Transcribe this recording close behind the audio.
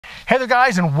Hey there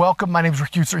guys, and welcome. My name is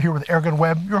Rick Utzer here with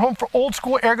Airgunweb, your home for old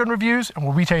school airgun reviews, and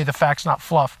where we tell you the facts, not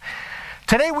fluff.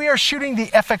 Today we are shooting the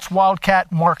FX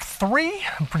Wildcat Mark III.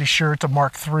 I'm pretty sure it's a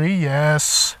Mark III,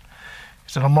 yes.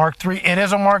 Is it a Mark III? It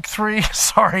is a Mark III,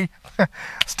 sorry.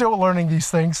 Still learning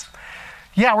these things.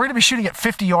 Yeah, we're gonna be shooting at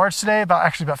 50 yards today,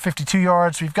 about 52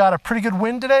 yards. We've got a pretty good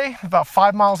wind today, about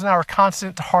 5 miles an hour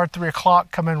constant to hard 3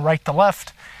 o'clock, coming right to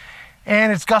left.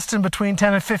 And it's gusting between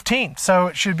 10 and 15, so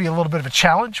it should be a little bit of a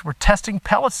challenge. We're testing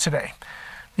pellets today.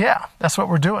 Yeah, that's what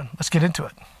we're doing. Let's get into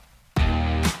it.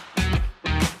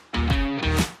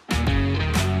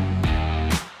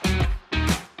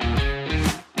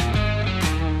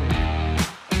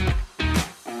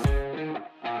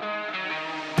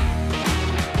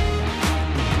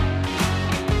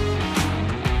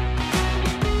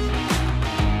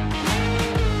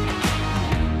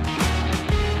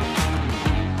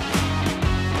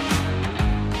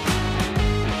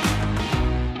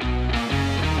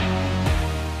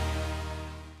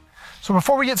 So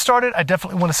before we get started, I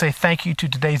definitely want to say thank you to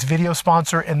today's video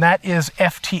sponsor, and that is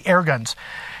FT Airguns.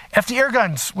 FT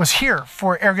Airguns was here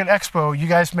for Airgun Expo. You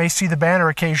guys may see the banner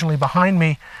occasionally behind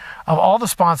me of all the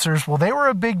sponsors. Well, they were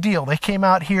a big deal. They came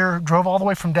out here, drove all the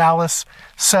way from Dallas,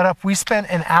 set up. We spent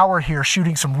an hour here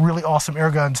shooting some really awesome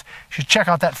airguns. You should check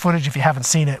out that footage if you haven't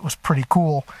seen it. It was pretty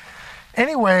cool.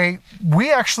 Anyway,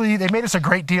 they made us a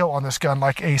great deal on this gun,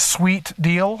 like a sweet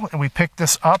deal, and we picked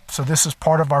this up. So this is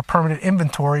part of our permanent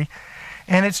inventory.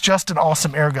 And it's just an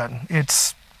awesome airgun.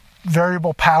 It's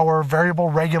variable power, variable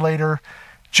regulator,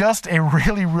 just a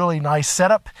really, really nice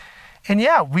setup. And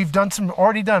yeah, we've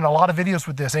already done a lot of videos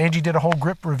with this. Angie did a whole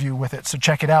grip review with it, so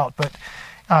check it out. But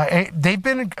they've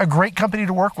been a great company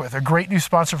to work with, a great new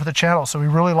sponsor for the channel. So we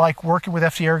really like working with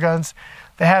FT Airguns.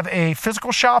 They have a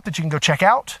physical shop that you can go check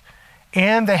out.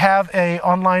 And they have there's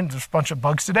a bunch of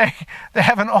bugs today. They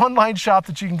have an online shop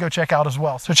that you can go check out as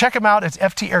well. So check them out. It's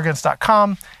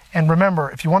ftairguns.com. And remember,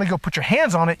 if you want to go put your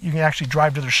hands on it, you can actually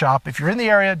drive to their shop. If you're in the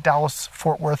area, Dallas,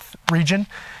 Fort Worth region,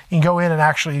 you can go in and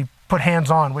actually put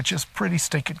hands on, which is pretty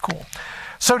stinking cool.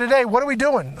 So today, what are we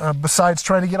doing besides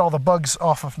trying to get all the bugs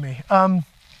off of me?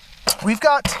 We've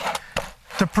got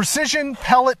the Precision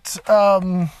Pellet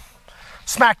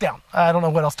Smackdown. I don't know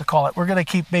what else to call it. We're going to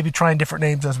keep maybe trying different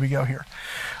names as we go here.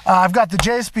 I've got the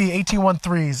JSB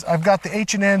 18.13s. I've got the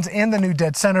H&Ns and the new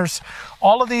dead centers.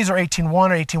 All of these are 18.1 or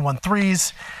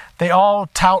 18.13s. They all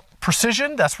tout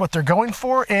precision. That's what they're going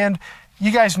for. And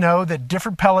you guys know that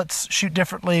different pellets shoot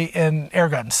differently in air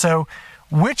guns. So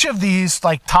which of these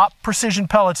like top precision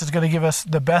pellets is going to give us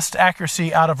the best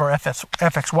accuracy out of our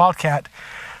FX Wildcat?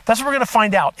 That's what we're going to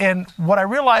find out. And what I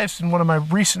realized in one of my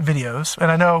recent videos,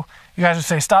 and I know you guys would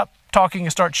say, stop talking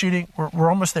and start shooting. We're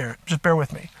almost there. Just bear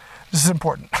with me. This is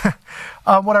important.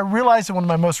 What I realized in one of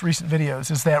my most recent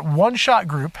videos is that one-shot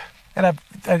group, and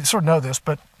I sort of know this,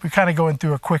 but we're kind of going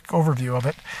through a quick overview of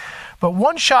it. But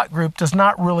one-shot group does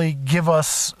not really give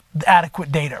us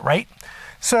adequate data, right?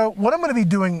 So what I'm going to be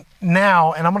doing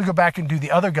now, and I'm going to go back and do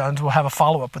the other guns. We'll have a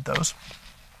follow-up with those.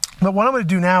 But what I'm going to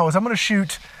do now is I'm going to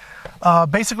shoot,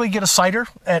 basically get a sighter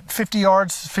at 50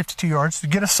 yards, 52 yards, to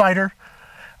get a sighter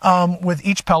with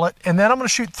each pellet. And then I'm going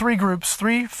to shoot 3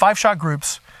 5-shot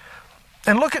groups,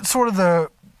 and look at sort of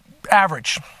the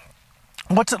average.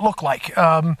 What's it look like?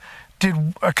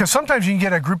 Because sometimes you can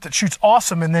get a group that shoots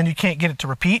awesome and then you can't get it to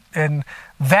repeat, and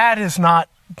that is not,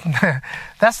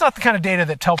 that's not the kind of data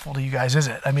that's helpful to you guys, is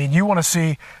it? I mean, you want to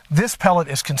see this pellet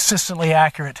is consistently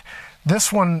accurate,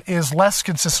 this one is less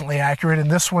consistently accurate,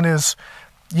 and this one is,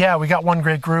 yeah, we got one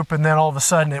great group and then all of a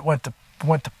sudden it went to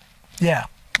yeah,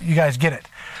 you guys get it.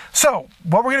 So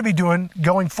what we're going to be doing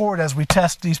going forward as we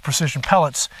test these precision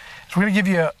pellets is we're going to give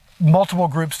you multiple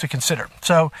groups to consider.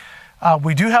 So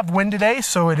we do have wind today,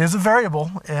 so it is a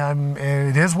variable, and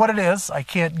it is what it is. I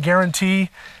can't guarantee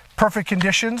perfect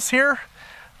conditions here.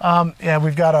 Yeah,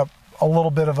 we've got a little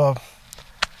bit of a,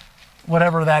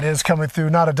 whatever that is coming through,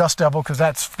 not a dust devil, because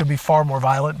that's going to be far more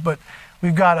violent, but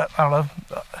we've got a, I don't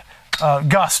know,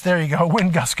 gust, there you go,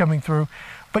 wind gust coming through.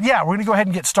 But yeah, we're going to go ahead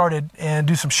and get started and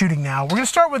do some shooting now. We're going to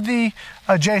start with the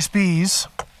JSBs.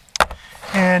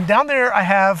 And down there I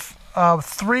have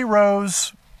 3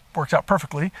 rows, worked out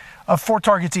perfectly, of 4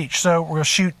 targets each. So we're going to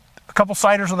shoot a couple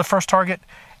sighters on the first target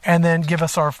and then give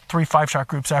us our 3 5-shot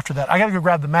groups after that. I got to go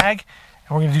grab the mag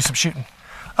and we're going to do some shooting.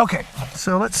 Okay,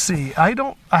 so let's see. I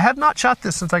have not shot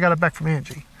this since I got it back from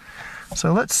Angie.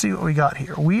 So let's see what we got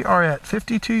here. We are at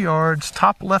 52 yards,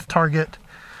 top left target.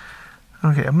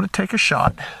 Okay, I'm going to take a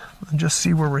shot and just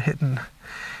see where we're hitting.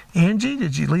 Angie,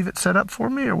 did you leave it set up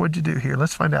for me, or what'd you do here?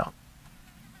 Let's find out.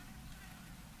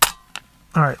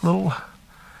 All right,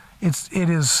 it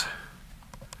is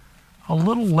a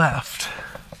little left,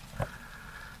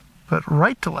 but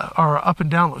right to left, or up and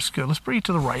down looks good. Let's bring it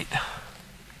to the right.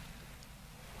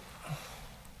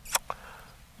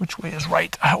 Which way is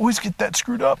right? I always get that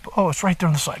screwed up. Oh, it's right there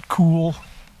on the side. Cool.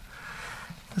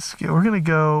 Let's go. We're gonna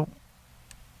go.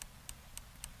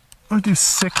 I'm gonna do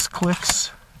 6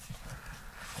 clicks,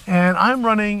 and I'm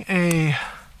running a.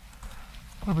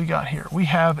 What do we got here? We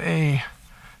have a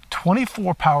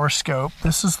 24 power scope.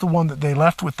 This is the one that they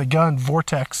left with the gun,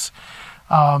 Vortex.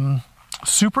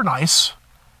 Super nice.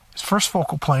 It's first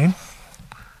focal plane.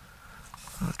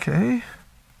 Okay.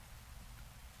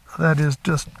 That is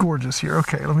just gorgeous here.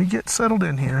 Okay, let me get settled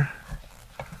in here.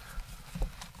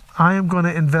 I am going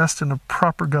to invest in a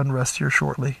proper gun rest here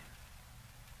shortly.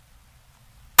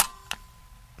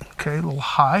 Okay, a little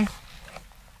high.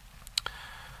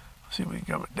 Let's see if we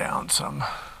can go it down some.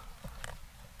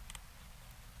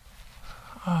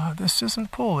 This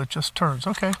isn't pull, it just turns.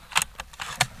 Okay.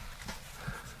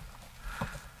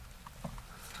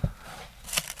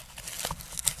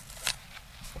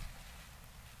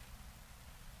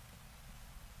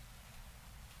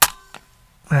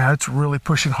 Yeah, it's really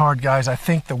pushing hard, guys. I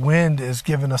think the wind is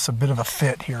giving us a bit of a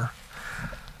fit here.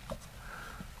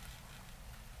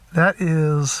 That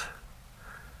is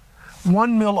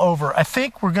 1 mil over. I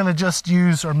think we're going to just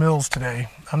use our mils today.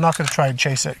 I'm not going to try and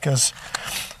chase it because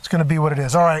it's going to be what it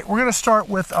is. All right, we're going to start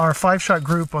with our 5-shot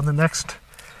group on the next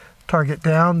target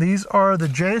down. These are the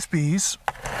JSBs.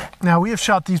 Now, we have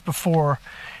shot these before,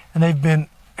 and they've been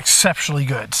exceptionally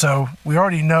good. So we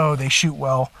already know they shoot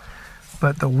well.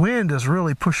 But the wind is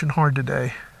really pushing hard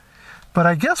today. But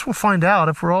I guess we'll find out.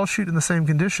 If we're all shooting the same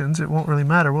conditions, it won't really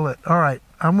matter, will it? All right,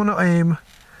 I'm going to aim.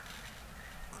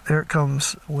 There it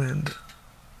comes, wind.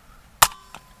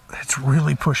 It's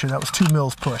really pushing. That was 2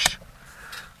 mils push.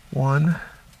 1,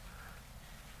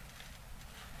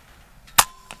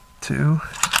 2,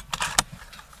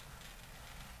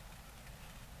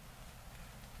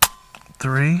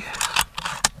 3,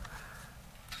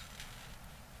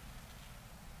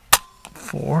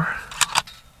 4.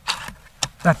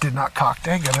 That did not cock,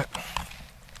 dang it.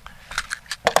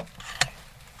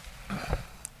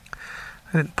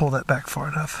 I didn't pull that back far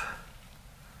enough.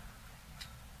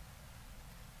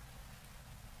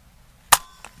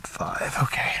 5,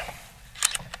 okay.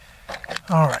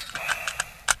 All right.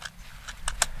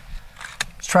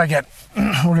 Let's try again.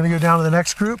 We're gonna go down to the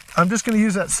next group. I'm just gonna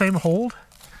use that same hold.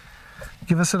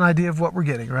 Give us an idea of what we're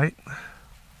getting, right?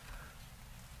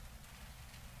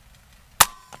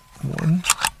 1,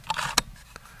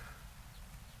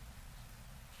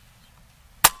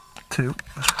 2,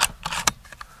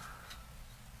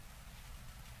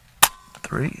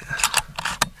 3,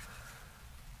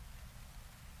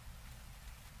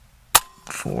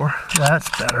 4. That's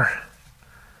better.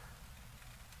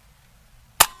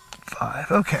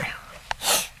 5. Okay.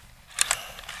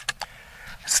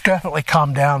 It's definitely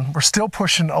calmed down. We're still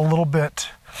pushing a little bit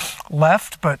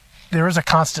left, but there is a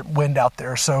constant wind out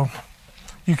there, so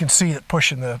you can see it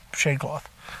pushing the shade cloth.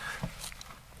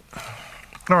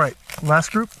 All right,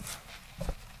 last group.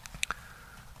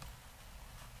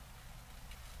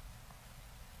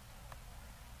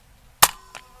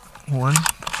 One,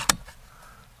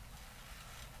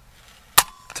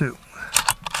 2,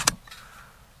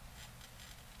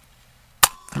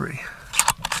 3,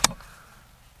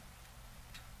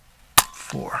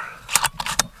 4,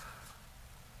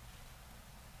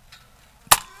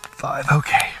 5.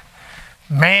 Okay.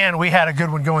 Man, we had a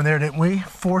good one going there, didn't we?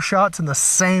 4 shots in the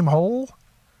same hole.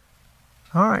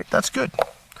 All right, that's good.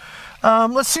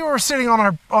 Let's see where we're sitting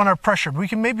on our pressure. We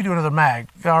can maybe do another mag.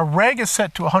 Our reg is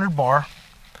set to 100 bar,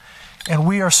 and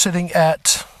we are sitting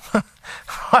at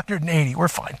 180. We're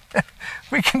fine.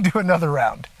 We can do another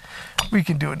round. We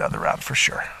can do another round for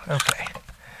sure. Okay.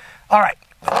 All right.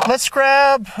 Let's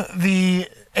grab the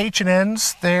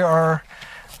H&Ns. They are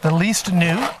the least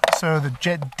new. So the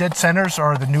dead centers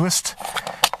are the newest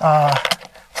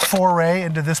foray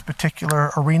into this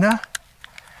particular arena.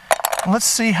 Let's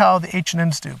see how the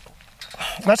H&Ns do.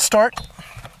 Let's start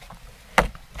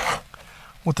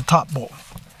with the top bolt.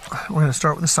 We're going to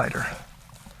start with the sighter.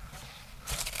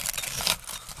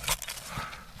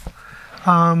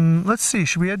 Let's see,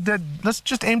 should we add dead? Let's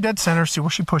just aim dead center, see where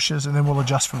she pushes, and then we'll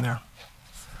adjust from there.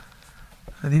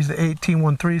 And these are the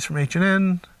 18.13s from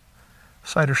H&N.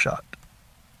 Sighter shot.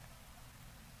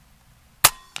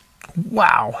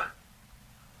 Wow.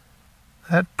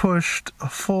 That pushed a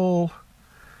full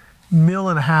 1.5 mil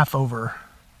over.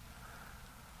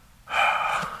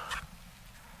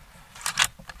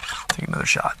 Take another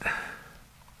shot.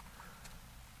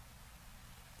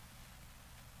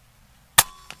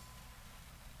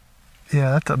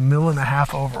 Yeah, that's 1.5 mil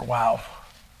over. Wow.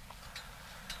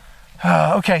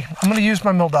 Okay, I'm going to use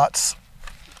my mill dots.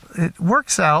 It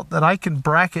works out that I can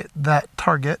bracket that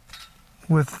target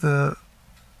with the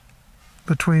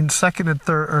between second and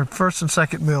third, or first and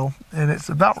second mill, and it's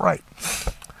about right.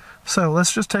 So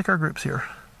let's just take our groups here.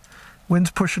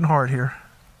 Wind's pushing hard here.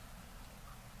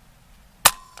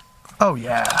 Oh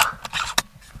yeah.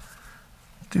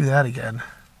 Do that again.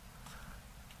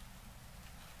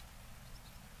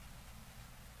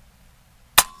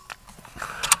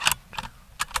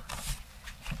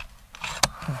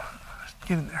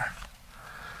 Get in there.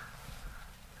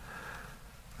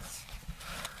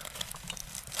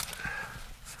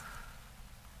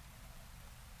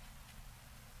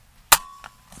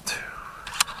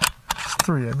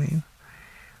 Three, I mean.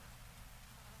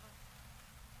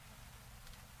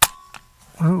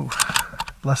 Ooh,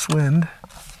 less wind.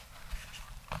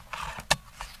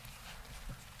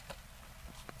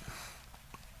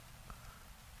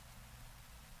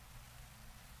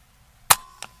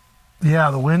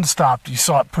 Yeah, the wind stopped. You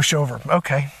saw it push over.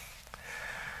 Okay.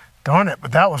 Darn it,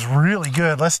 but that was really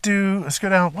good. Let's go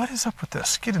down. What is up with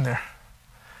this? Get in there.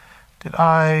 Did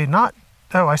I not?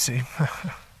 Oh, I see.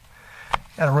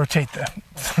 Gotta rotate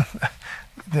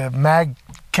the mag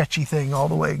catchy thing all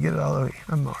the way. Get it all the way.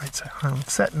 I'm all right. So I'm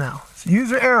set now. It's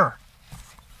user error.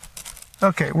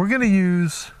 Okay, we're gonna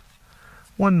use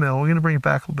 1 mil. We're gonna bring it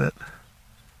back a little bit.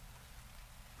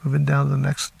 Moving down to the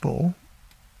next bowl.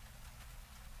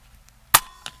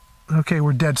 Okay,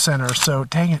 we're dead center, so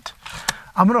dang it.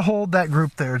 I'm gonna hold that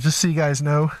group there just so you guys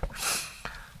know.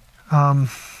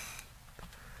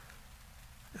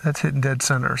 That's hitting dead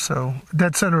center, so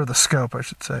dead center of the scope, I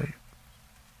should say.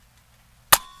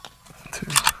 2,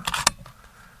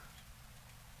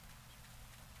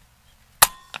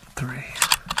 3,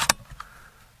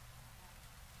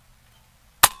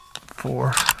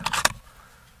 4,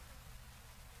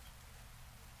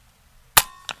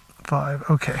 5.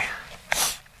 Okay.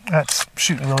 That's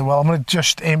shooting really well. I'm going to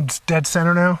just aim dead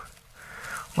center now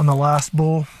on the last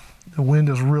bull. The wind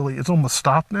is really, it's almost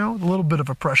stopped now. A little bit of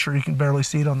a pressure. You can barely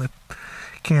see it on the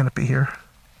canopy here.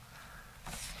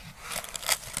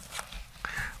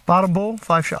 Bottom bull,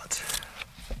 5 shots.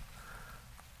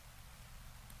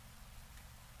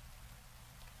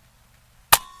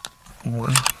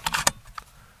 One,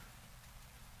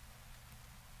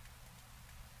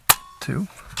 2,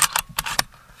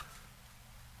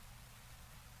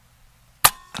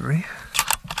 3,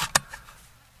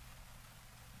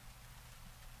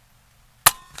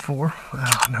 4.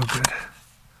 Oh, no good.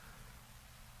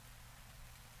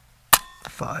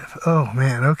 5. Oh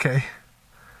man, okay.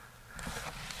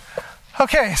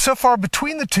 Okay, so far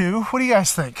between the two, what do you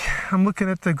guys think? I'm looking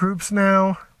at the groups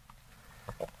now.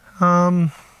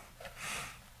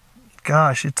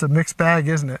 Gosh, it's a mixed bag,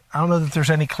 isn't it? I don't know that there's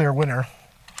any clear winner.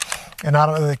 And I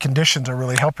don't know that the conditions are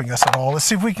really helping us at all. Let's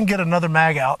see if we can get another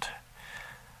mag out.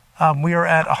 We are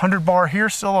at 100 bar here,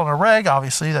 still on a reg,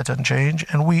 obviously, that doesn't change.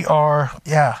 And we are,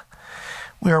 yeah,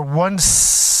 we are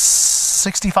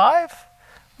 165.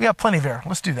 We have plenty of air.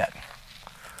 Let's do that.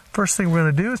 First thing we're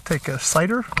going to do is take a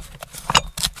sighter.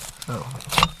 So,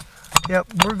 yep,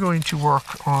 we're going to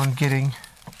work on getting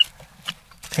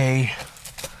a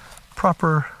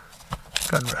proper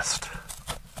gun rest.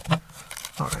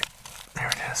 All right, there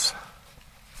it is.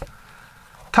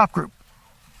 Top group,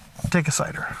 take a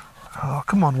sighter. Oh,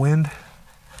 come on, wind.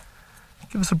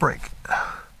 Give us a break.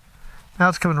 Now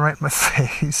it's coming right in my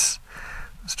face.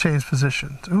 Let's change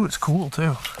positions. Ooh, it's cool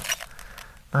too.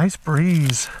 Nice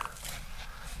breeze.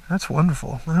 That's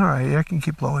wonderful. All right, I can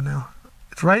keep blowing now.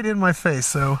 It's right in my face,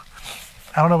 so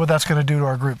I don't know what that's going to do to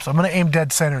our group. So I'm going to aim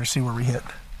dead center to see where we hit.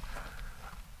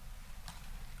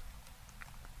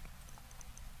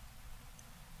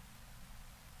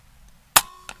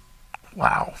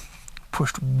 Wow.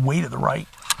 Pushed way to the right.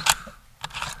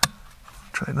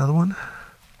 Try another one.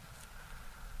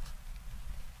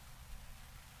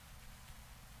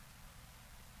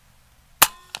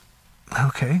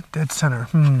 Okay, dead center.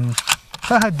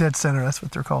 Dead center, that's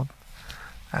what they're called.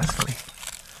 That's funny.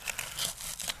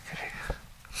 Okay.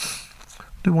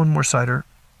 Do one more sighter.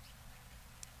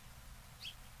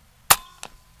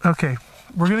 Okay,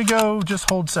 we're gonna go just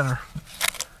hold center.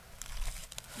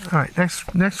 All right,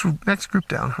 next group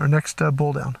down, or next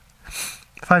bull down.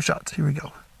 5 shots, here we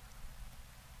go.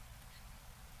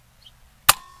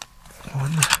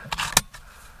 1.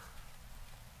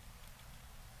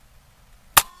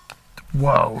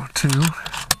 Whoa, 2.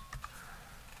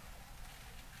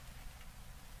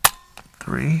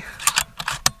 3.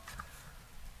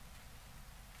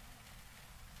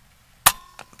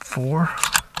 4.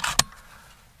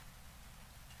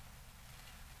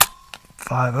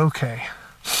 5, okay.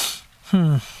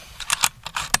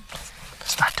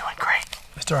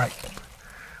 That's all right.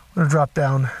 I'm going to drop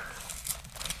down.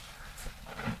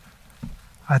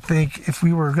 I think if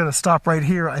we were going to stop right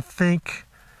here, I think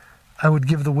I would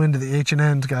give the win to the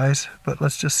H&Ns, guys. But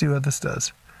let's just see what this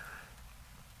does.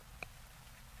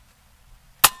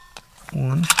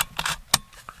 1,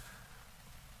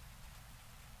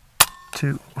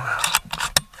 2,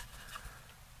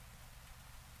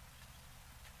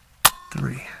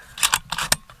 3,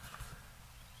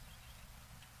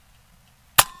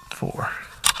 4,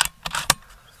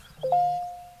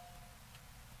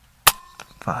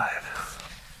 5.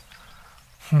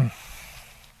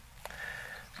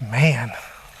 Man.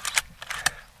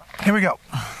 Here we go.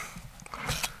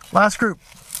 Last group.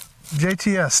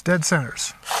 JTS, dead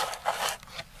centers.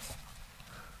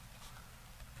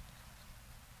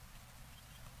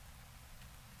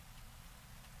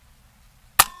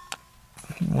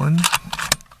 1,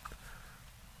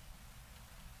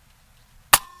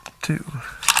 2,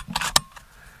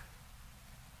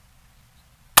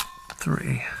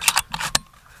 3,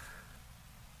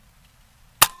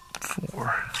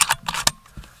 4,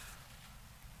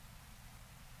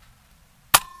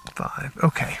 5.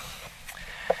 Okay.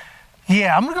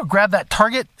 Yeah, I'm going to go grab that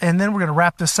target and then we're going to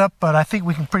wrap this up, but I think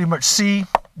we can pretty much see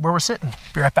where we're sitting.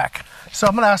 Be right back. So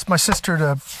I'm going to ask my sister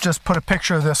to just put a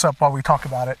picture of this up while we talk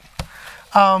about it.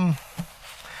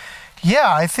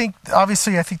 Yeah, I think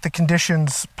the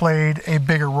conditions played a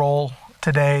bigger role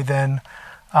today than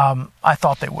I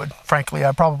thought they would. Frankly,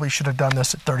 I probably should have done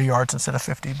this at 30 yards instead of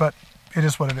 50, but it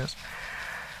is what it is.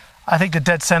 I think the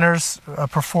dead centers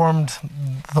performed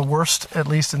the worst, at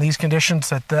least in these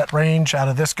conditions, at that range out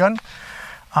of this gun.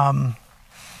 I'm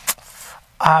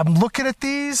looking at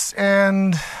these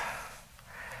and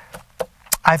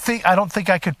I don't think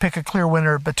I could pick a clear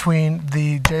winner between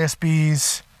the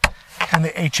JSBs and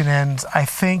the H&Ns. I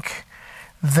think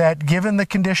that given the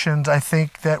conditions, I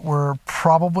think that we're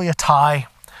probably a tie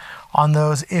on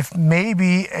those. If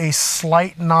maybe a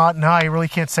slight nod, no, I really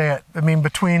can't say it. I mean,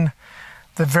 between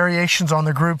the variations on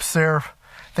the groups there,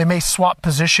 they may swap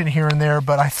position here and there,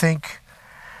 but I think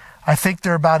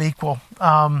they're about equal.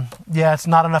 Yeah, it's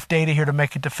not enough data here to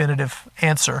make a definitive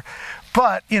answer.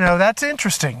 But, you know, that's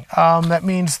interesting. That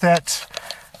means that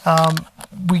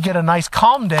we get a nice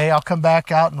calm day. I'll come back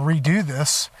out and redo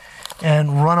this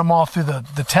and run them all through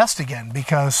the test again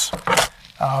because,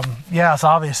 yeah, it's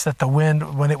obvious that the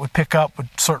wind, when it would pick up, would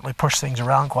certainly push things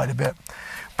around quite a bit.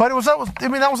 But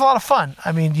that was a lot of fun.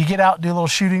 I mean, you get out, do a little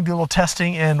shooting, do a little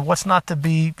testing, and what's not to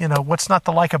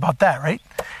like about that, right?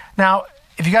 Now,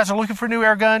 if you guys are looking for a new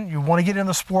air gun, you want to get in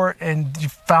the sport, and you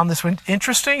found this one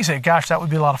interesting, you say, gosh, that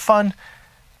would be a lot of fun,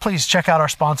 please check out our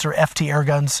sponsor, FT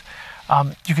Airguns.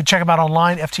 You can check them out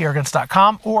online,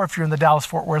 ftairguns.com, or if you're in the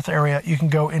Dallas-Fort Worth area, you can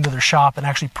go into their shop and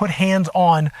actually put hands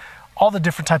on all the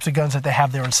different types of guns that they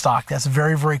have there in stock. That's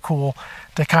very, very cool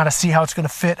to kind of see how it's going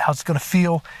to fit, how it's going to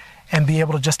feel, and be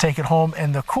able to just take it home.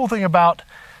 And the cool thing about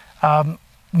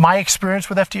my experience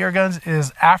with FT Airguns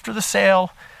is after the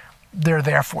sale, they're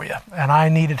there for you. And I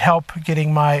needed help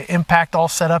getting my impact all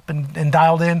set up and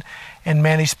dialed in. And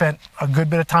Manny spent a good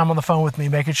bit of time on the phone with me,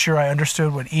 making sure I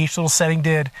understood what each little setting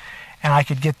did, and I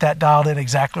could get that dialed in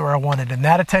exactly where I wanted. And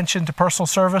that attention to personal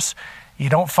service, you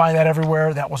don't find that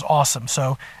everywhere. That was awesome.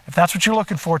 So if that's what you're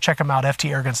looking for, check them out,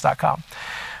 ftairguns.com.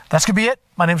 That's going to be it.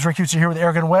 My name is Rick Hutzer here with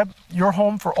Airgunweb, your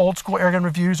home for old school airgun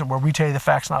reviews and where we tell you the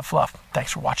facts, not fluff.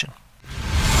 Thanks for watching.